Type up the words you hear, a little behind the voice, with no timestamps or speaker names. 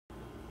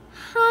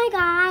Hi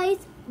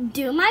guys,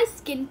 do my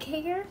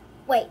skincare,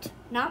 wait,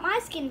 not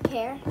my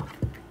skincare,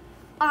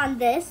 on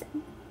this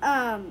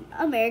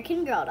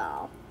American Girl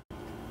doll.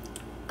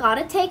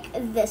 Gotta take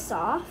this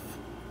off.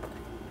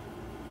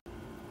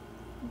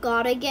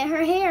 Gotta get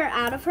her hair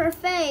out of her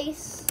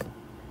face.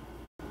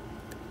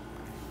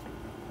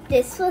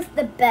 This was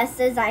the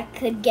best as I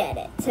could get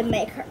it to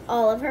make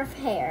all of her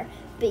hair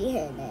be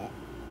in it.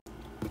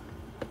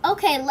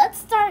 Okay, let's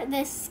start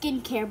this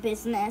skincare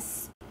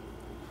business.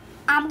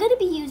 I'm going to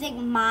be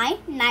using my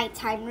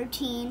nighttime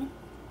routine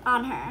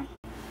on her.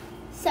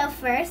 So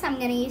first, I'm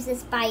going to use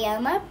this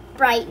Bioma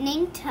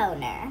Brightening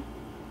Toner.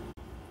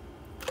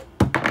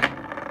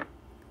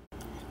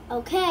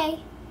 Okay,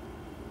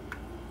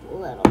 a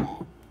little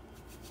bit.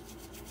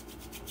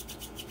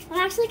 I'm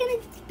actually going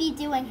to be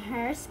doing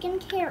her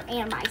skincare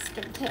and my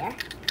skincare.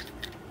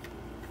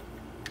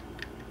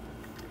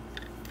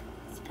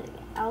 Just putting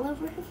it all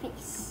over her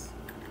face.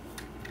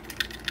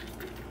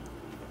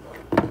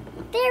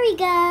 There we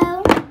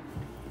go.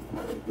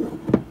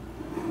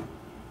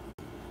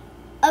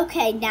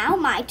 Okay, now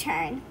my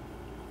turn.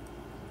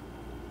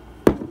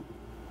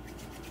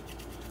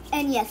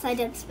 And yes, I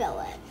did spill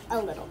it a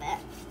little bit.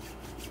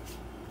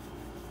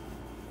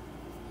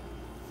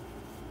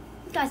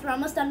 Guys, we're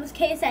almost done with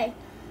KSA.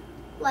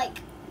 Like,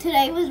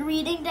 today was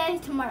reading day,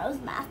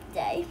 tomorrow's math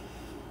day.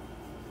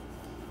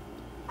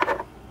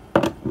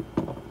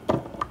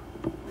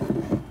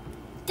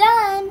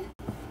 Done.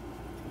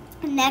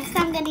 Next,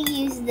 I'm going to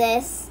use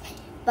this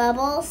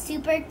Bubble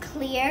Super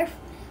Clear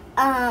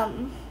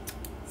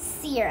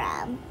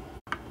serum.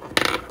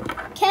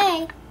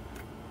 Okay.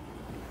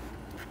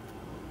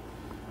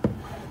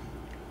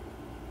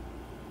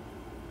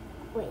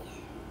 Wait.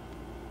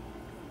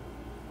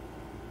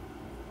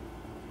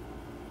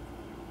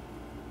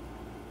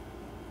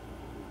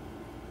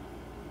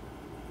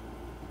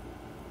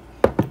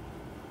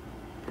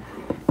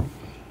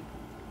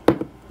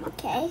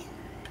 Okay.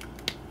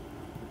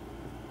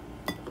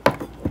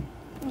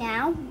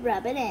 Now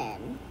rub it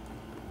in.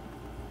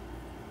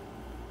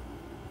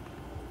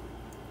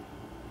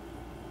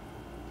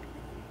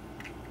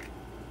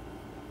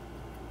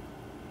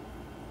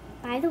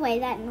 By the way,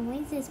 that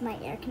noise is my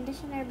air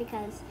conditioner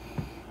because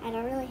I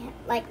don't really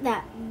like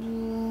that.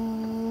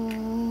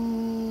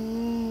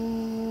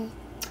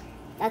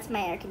 That's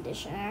my air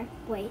conditioner.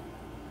 Wait.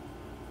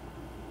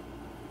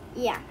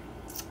 Yeah.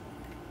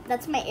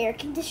 That's my air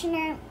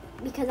conditioner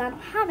because I don't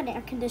have an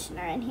air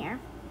conditioner in here.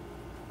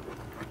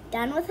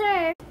 Done with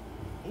her.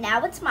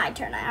 Now it's my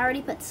turn. I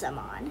already put some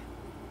on.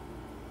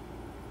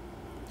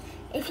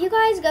 If you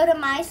guys go to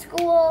my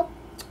school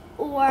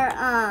or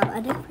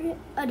a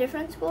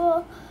different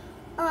school,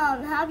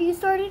 have you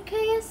started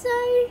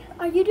KSA?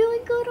 Are you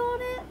doing good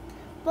on it?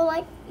 But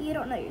like, you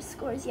don't know your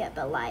scores yet,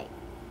 but like,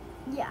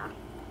 yeah.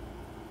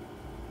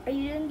 Are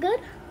you doing good?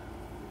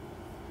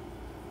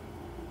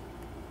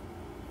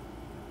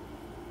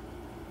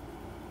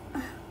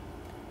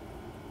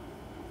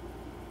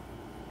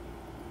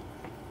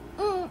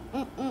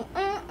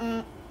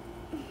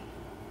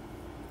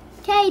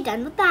 Okay,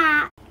 done with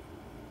that.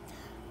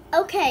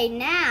 Okay,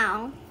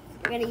 now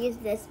we're gonna use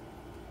this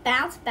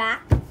Bounce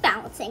Back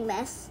Balancing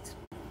Mist.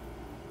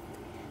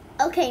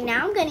 Okay,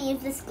 now I'm gonna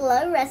use this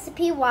Glow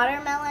Recipe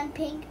Watermelon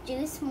Pink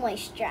Juice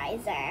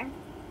Moisturizer.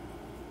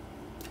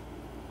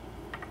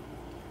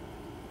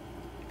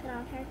 Put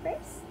on her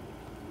first.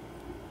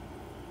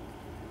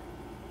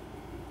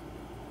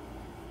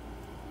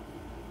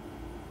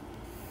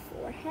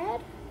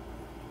 Forehead.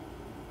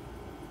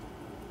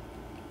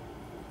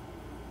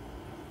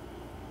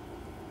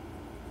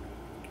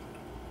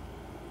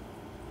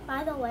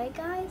 By the way,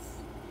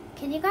 guys,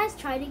 can you guys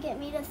try to get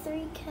me to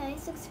 3K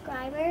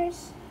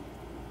subscribers?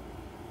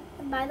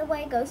 And by the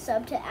way, go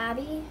sub to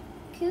Abby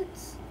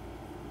Coots.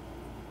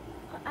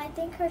 I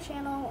think her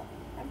channel,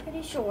 I'm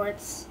pretty sure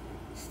it's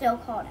still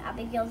called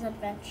Abigail's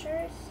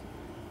Adventures.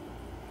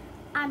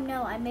 I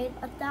know I made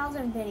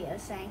 1,000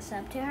 videos saying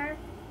sub to her,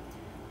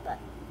 but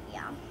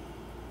yeah.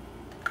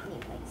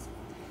 Anyways,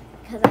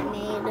 because I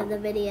made the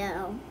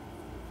video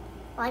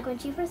like when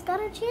she first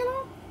got her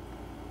channel.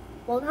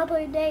 Well, a couple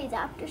of days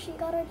after she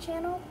got her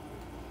channel.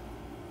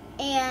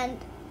 And,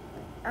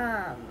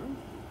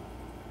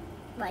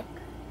 like,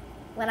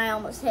 when I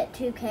almost hit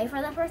 2K for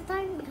the first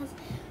time because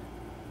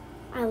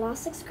I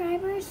lost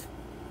subscribers.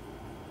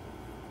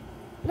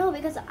 No,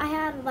 because I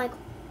had, like,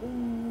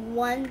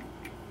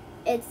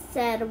 it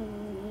said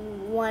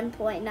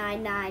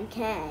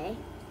 1.99K.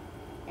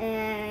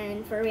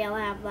 And for real,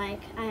 I had,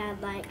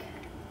 like,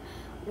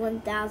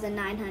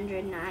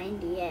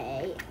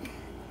 1,998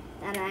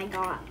 that I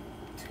got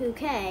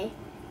 2K,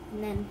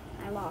 and then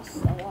I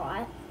lost a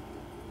lot.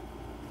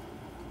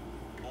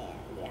 And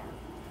yeah.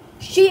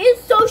 She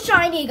is so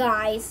shiny,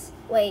 guys.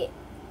 Wait.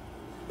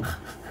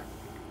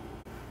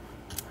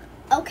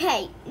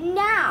 Okay,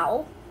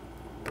 now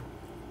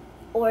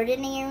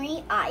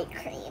Ordinary Eye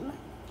Cream.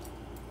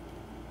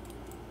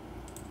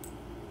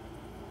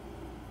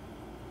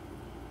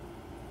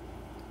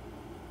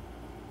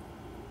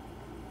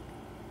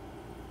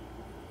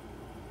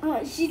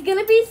 Oh, she's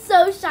gonna be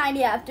so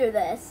shiny after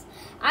this.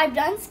 I've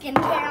done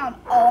skincare on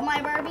all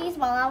my Barbies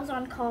while I was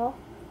on call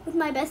with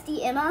my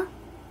bestie Emma.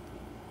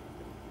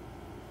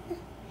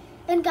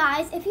 And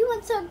guys, if you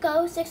want to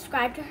go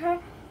subscribe to her,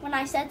 when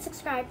I said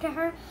subscribe to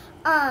her,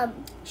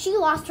 she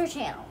lost her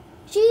channel.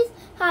 She's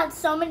had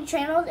so many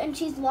channels and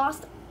she's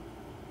lost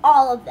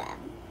all of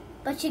them.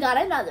 But she got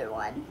another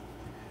one.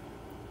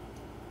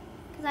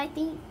 Because I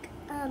think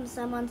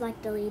someone's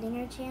like deleting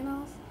her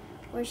channels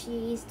or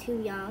she's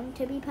too young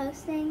to be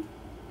posting.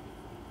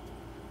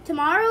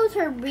 Tomorrow's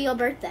her real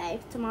birthday.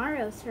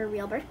 Tomorrow's her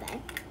real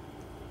birthday.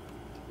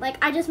 Like,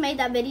 I just made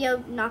that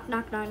video, knock,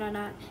 knock, knock, knock,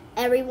 knock.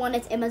 Everyone,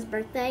 it's Emma's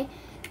birthday.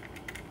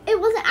 It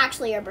wasn't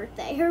actually her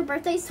birthday. Her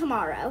birthday's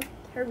tomorrow.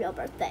 Her real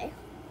birthday.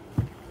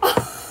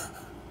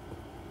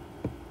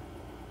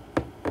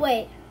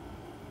 Wait.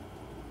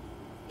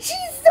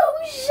 She's so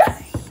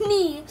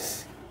shiny.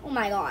 Oh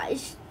my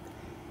gosh.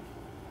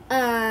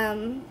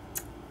 And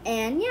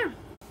yeah.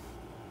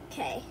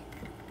 Okay.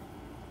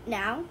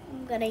 Now,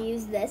 I'm gonna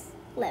use this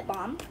lip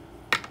balm.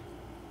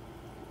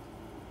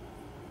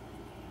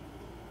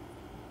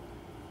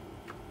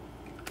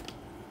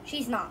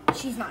 She's not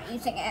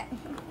using it.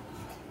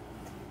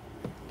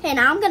 Okay,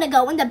 now I'm gonna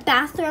go in the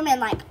bathroom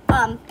and like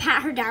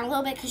pat her down a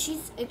little bit because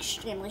she's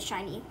extremely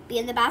shiny. Be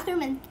in the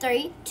bathroom in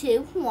 3,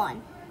 2,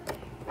 1.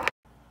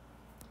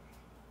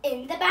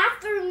 In the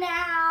bathroom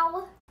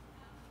now.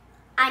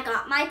 I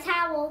got my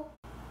towel.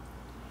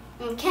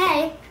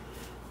 Okay.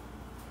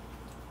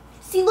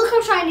 See, look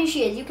how shiny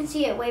she is. You can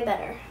see it way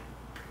better.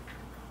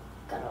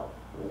 Gotta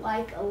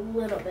wipe a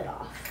little bit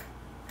off.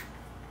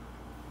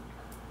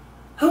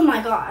 Oh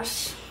my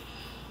gosh.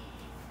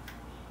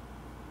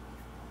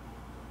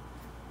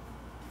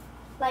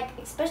 Like,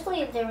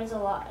 especially if there was a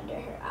lot under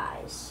her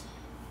eyes.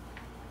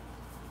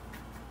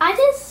 I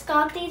just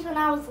got these when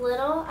I was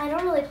little. I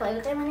don't really play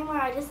with them anymore.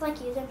 I just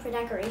like use them for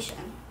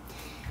decoration.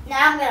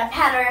 Now I'm gonna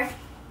pat her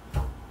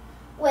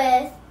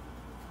with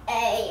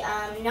a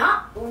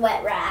not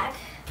wet rag,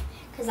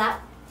 cause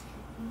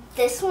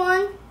this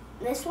one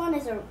is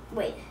a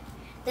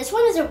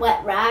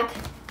wet rag.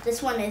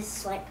 This one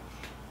is like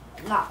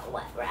not a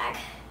wet rag.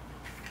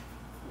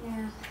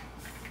 Yeah.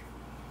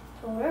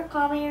 Told her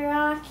call me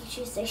Rocky.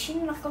 She said she's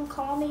not gonna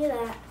call me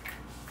that.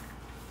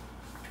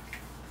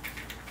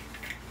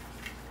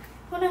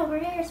 Oh no, her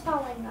hair is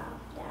falling now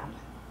down.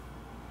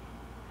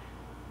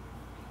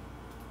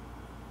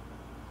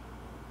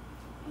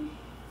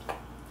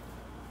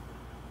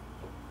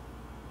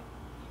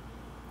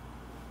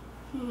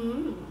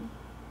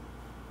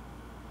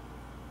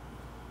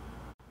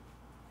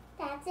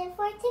 That's it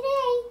for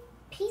today.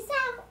 Peace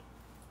out.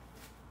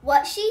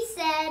 What she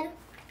said.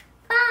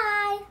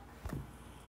 Bye.